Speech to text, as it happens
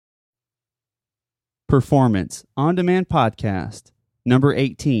Performance On Demand Podcast, number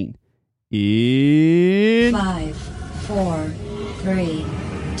 18. In 5, 4, 3,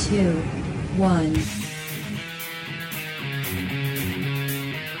 2, 1.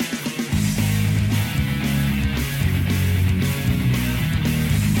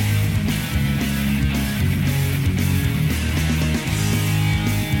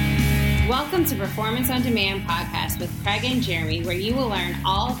 Welcome to Performance On Demand Podcast with Craig and Jeremy, where you will learn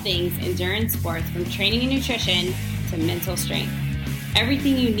all things endurance sports from training and nutrition to mental strength.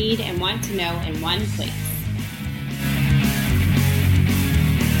 Everything you need and want to know in one place.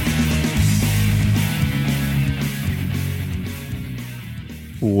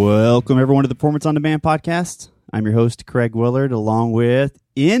 Welcome, everyone, to the Performance On Demand Podcast. I'm your host, Craig Willard, along with,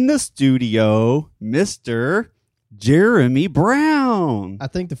 in the studio, Mr. Jeremy Brown. I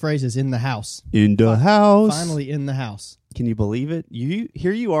think the phrase is in the house. In the house. Finally in the house. Can you believe it?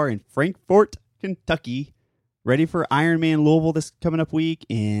 Here you are in Frankfort, Kentucky, ready for Ironman Louisville this coming up week.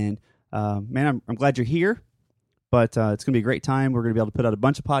 And, man, I'm glad you're here. But it's going to be a great time. We're going to be able to put out a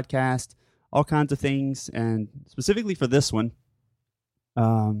bunch of podcasts, all kinds of things. And specifically for this one,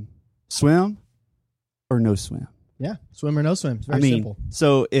 swim or no swim? Yeah, swim or no swim. It's very simple.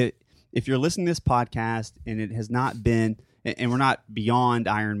 So if you're listening to this podcast and it has not been, and we're not beyond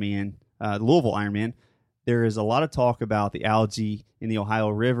Ironman, Louisville Ironman, there is a lot of talk about the algae in the Ohio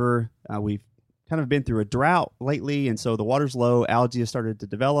River. We've kind of been through a drought lately, and so the water's low. Algae has started to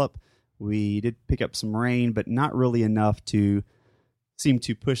develop. We did pick up some rain, but not really enough to seem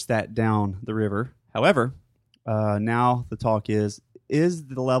to push that down the river. However, now the talk is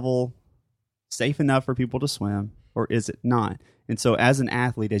the level safe enough for people to swim, or is it not? And so as an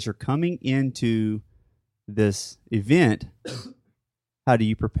athlete, as you're coming into this event, how do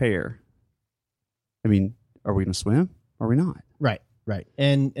you prepare? I mean, are we going to swim? Or are we not? Right.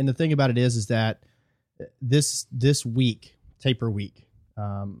 And the thing about it is that this week, taper week,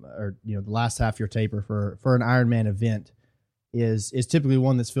 or the last half of your taper for an Ironman event is typically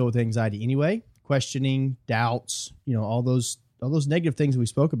one that's filled with anxiety anyway, questioning, doubts, all those negative things we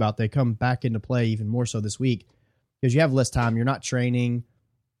spoke about, they come back into play even more so this week. Because you have less time, you're not training,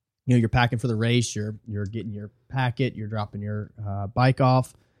 you're packing for the race, you're getting your packet, you're dropping your bike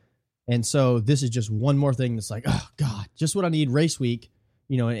off. And so this is just one more thing that's like, oh God, just what I need race week,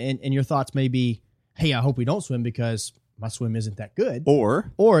 and your thoughts may be, hey, I hope we don't swim because my swim isn't that good.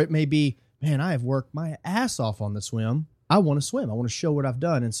 Or it may be, man, I have worked my ass off on the swim. I want to swim. I want to show what I've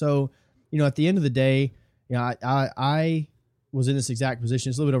done. And so, at the end of the day, I was in this exact position.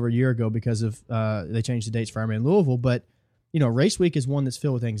 It's a little bit over a year ago because of they changed the dates for Ironman Louisville. But, race week is one that's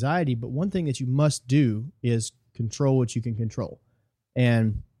filled with anxiety. But one thing that you must do is control what you can control.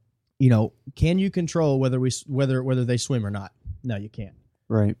 And, can you control whether they swim or not? No, you can't.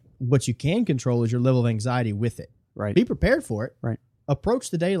 Right. What you can control is your level of anxiety with it. Right. Be prepared for it. Right. Approach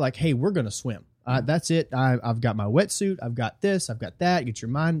the day like, hey, we're going to swim. That's it. I've got my wetsuit. I've got this. I've got that. Get your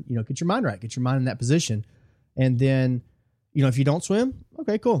mind right. Get your mind in that position. And then, if you don't swim,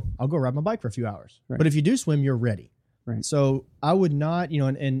 okay, cool. I'll go ride my bike for a few hours. Right. But if you do swim, you're ready. Right. So I would not,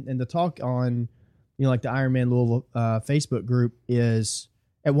 and the talk on, like the Ironman Louisville Facebook group is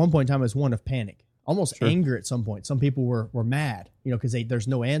at one point in time was one of panic, almost anger at some point. Some people were mad, because there's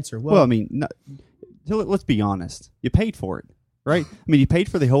no answer. Well, I mean, let's be honest. You paid for it, right? I mean, you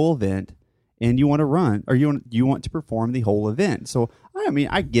paid for the whole event and you want to run, or you want to perform the whole event. So, I mean,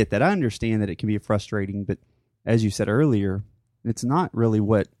 I get that. I understand that it can be frustrating, but as you said earlier, it's not really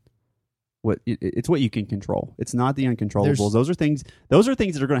it's what you can control. It's not the uncontrollables. Those are things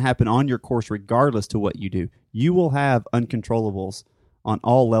that are going to happen on your course regardless to what you do. You will have uncontrollables on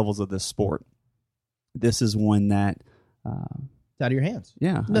all levels of this sport. This is one that it's out of your hands.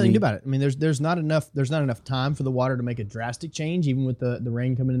 Yeah. Nothing to do about it. I mean, there's not enough time for the water to make a drastic change, even with the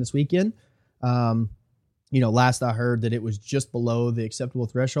rain coming in this weekend. Last I heard that it was just below the acceptable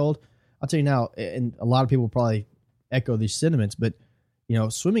threshold. I'll tell you now, and a lot of people probably echo these sentiments, but,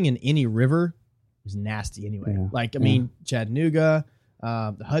 swimming in any river is nasty anyway. Yeah. Like, I mean, Chattanooga,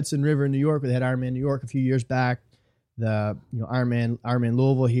 the Hudson River in New York, we had Ironman New York a few years back, the, Ironman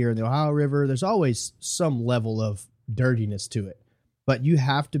Louisville here in the Ohio River. There's always some level of dirtiness to it, but you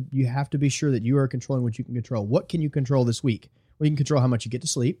have to be sure that you are controlling what you can control. What can you control this week? Well, you can control how much you get to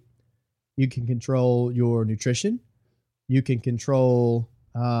sleep. You can control your nutrition. You can control,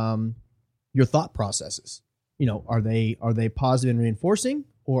 your thought processes. Are they positive and reinforcing,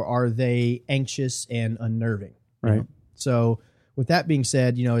 or are they anxious and unnerving? Right. So with that being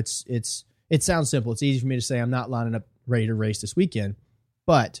said, it sounds simple. It's easy for me to say I'm not lining up ready to race this weekend,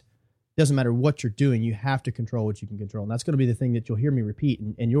 but it doesn't matter what you're doing. You have to control what you can control. And that's going to be the thing that you'll hear me repeat,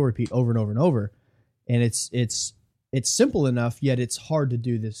 and you'll repeat over and over and over, and it's simple enough, yet it's hard to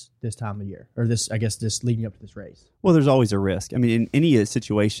do this time of year, or this leading up to this race. Well, there's always a risk. I mean, in any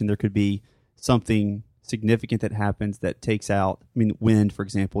situation, there could be something significant that happens that takes out. I mean, wind, for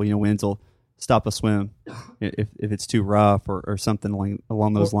example. Winds will stop a swim if it's too rough or something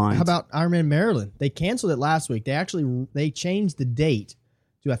along those lines. How about Ironman Maryland? They canceled it last week. They changed the date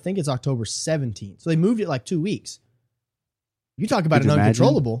to, I think it's October 17th. So they moved it like 2 weeks. You talk about an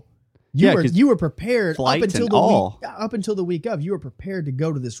uncontrollable. You were prepared up until the week of. You were prepared to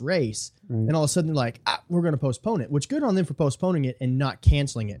go to this race, and all of a sudden they're like, we're going to postpone it. Which, good on them for postponing it and not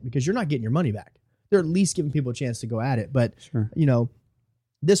canceling it, because you're not getting your money back. They're at least giving people a chance to go at it. But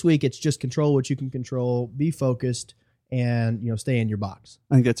this week it's just control what you can control, be focused, and stay in your box.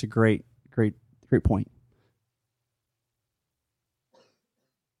 I think that's a great point.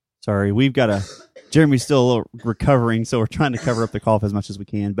 Sorry, we've got Jeremy's still a little recovering, so we're trying to cover up the cough as much as we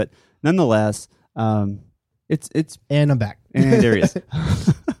can. But nonetheless, it's and I'm back. And there he is.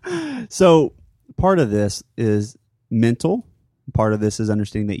 So part of this is mental. Part of this is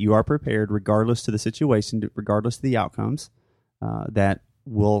understanding that you are prepared regardless to the situation, regardless to the outcomes that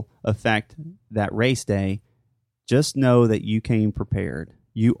will affect that race day. Just know that you came prepared.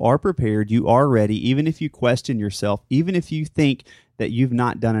 You are prepared. You are ready. Even if you question yourself, even if you think that you've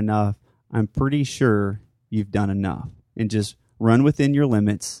not done enough, I'm pretty sure you've done enough. And just run within your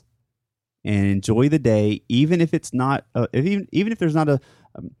limits and enjoy the day. Even if it's not, even if there's not a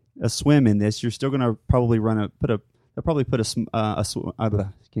swim in this, you're still going to probably They probably put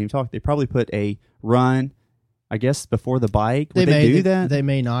a run, I guess, before the bike. Would they do that? They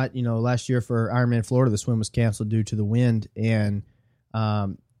may not. Last year for Ironman Florida, the swim was canceled due to the wind, and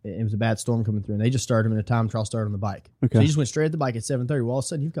it was a bad storm coming through, and they just started them in a time trial start on the bike. Okay. So you just went straight at the bike at 7:30. Well, all of a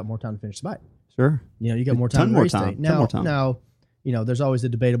sudden, you've got more time to finish the bike. Sure. You got more time to race day. Now, there's always the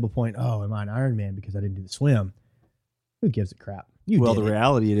debatable point, am I an Ironman because I didn't do the swim? Who gives a crap? The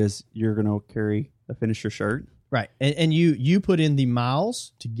reality is you're going to carry a finisher shirt. Right. And you put in the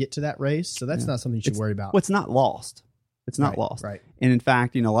miles to get to that race, so that's not something you should worry about. Well, it's not lost. It's not lost. Right. And in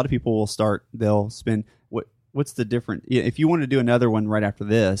fact, a lot of people they'll spend, what's the difference? If you want to do another one right after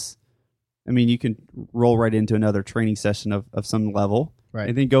this, I mean, you can roll right into another training session of some level. Right.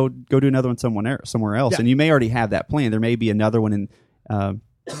 And then go do another one somewhere else. Yeah. And you may already have that plan. There may be another one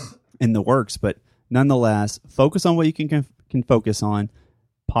in the works, but nonetheless, focus on what you can focus on.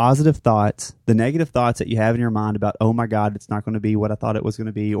 Positive thoughts, the negative thoughts that you have in your mind about, oh my God, it's not going to be what I thought it was going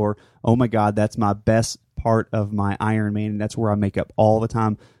to be, or oh my God, that's my best part of my Ironman, and that's where I make up all the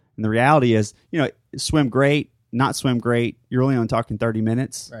time. And the reality is, swim great, not swim great. You're only talking 30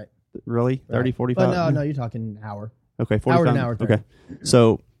 minutes. Right. Really? 30, 45? But no, you're talking an hour. Okay, 45. Hour to an hour 30. Okay.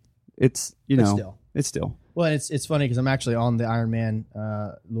 So it's, it's still. Well, it's funny because I'm actually on the Ironman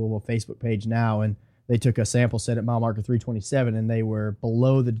Louisville Facebook page now, and they took a sample set at mile marker 327, and they were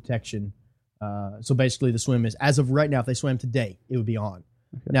below the detection. So basically the swim is, as of right now, if they swam today, it would be on.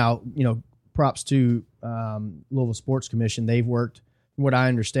 Okay. Now, props to Louisville Sports Commission. They've worked, from what I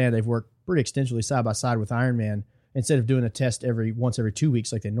understand, pretty extensively side by side with Ironman. Instead of doing a test once every 2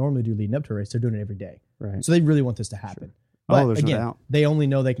 weeks like they normally do leading up to a race, they're doing it every day. Right. So they really want this to happen. Sure. But again, they only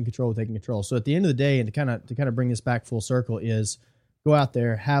know they can control what they can control. So at the end of the day, and to kind of bring this back full circle, is go out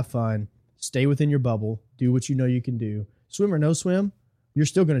there, have fun, stay within your bubble, do what you know you can do. Swim or no swim, you're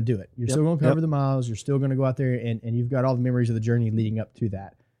still going to do it. You're still going to cover the miles. You're still going to go out there, and you've got all the memories of the journey leading up to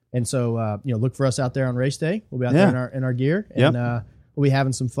that. And so, look for us out there on race day. We'll be out there in our gear, and we'll be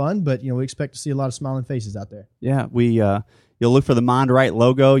having some fun. But we expect to see a lot of smiling faces out there. Yeah, you'll look for the Mind Right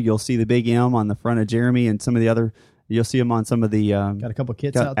logo. You'll see the big M on the front of Jeremy and some of the other. You'll see them on some of the got a couple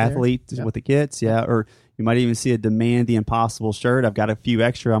kits out there. Athletes with the kits, or you might even see a Demand the Impossible shirt. I've got a few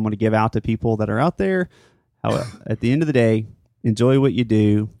extra I'm going to give out to people that are out there. At the end of the day, enjoy what you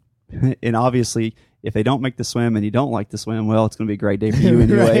do, and obviously, if they don't make the swim and you don't like the swim, well, it's going to be a great day for you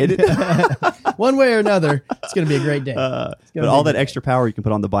anyway. One way or another, it's going to be a great day. But all that extra power you can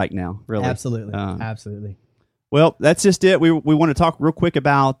put on the bike now, really. Absolutely. Absolutely. Well, that's just it. We want to talk real quick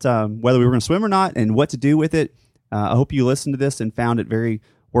about whether we were going to swim or not and what to do with it. I hope you listened to this and found it very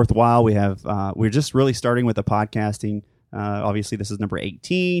worthwhile. We're just really starting with the podcasting. Obviously, this is number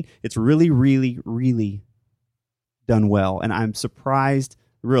 18. It's really, really, really done well, and I'm surprised.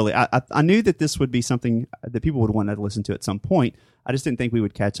 Really, I knew that this would be something that people would want to listen to at some point. I just didn't think we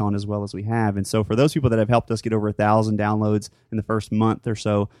would catch on as well as we have. And so for those people that have helped us get over 1,000 downloads in the first month or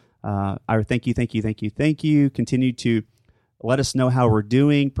so, I thank you. Continue to let us know how we're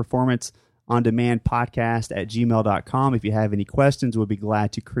doing. performanceondemandpodcast@gmail.com. If you have any questions, we'll be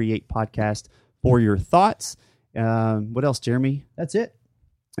glad to create podcasts for your thoughts. What else, Jeremy? That's it.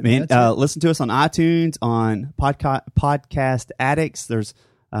 Man, listen to us on iTunes, on Podcast Addicts. There's,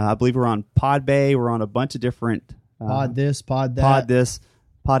 I believe we're on Podbay. We're on a bunch of different Pod this, pod that. Pod this,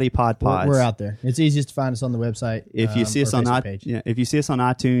 pods. We're out there. It's easiest to find us on the website. If you see us on if you see us on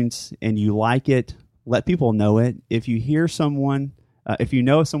iTunes and you like it, let people know it. If you hear someone, if you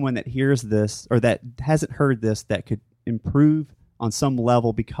know someone that hears this or that hasn't heard this that could improve on some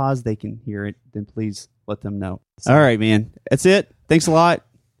level because they can hear it, then please let them know. All right, man. That's it. Thanks a lot.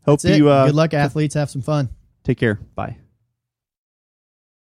 Hope you. Good luck, athletes. Have some fun. Take care. Bye.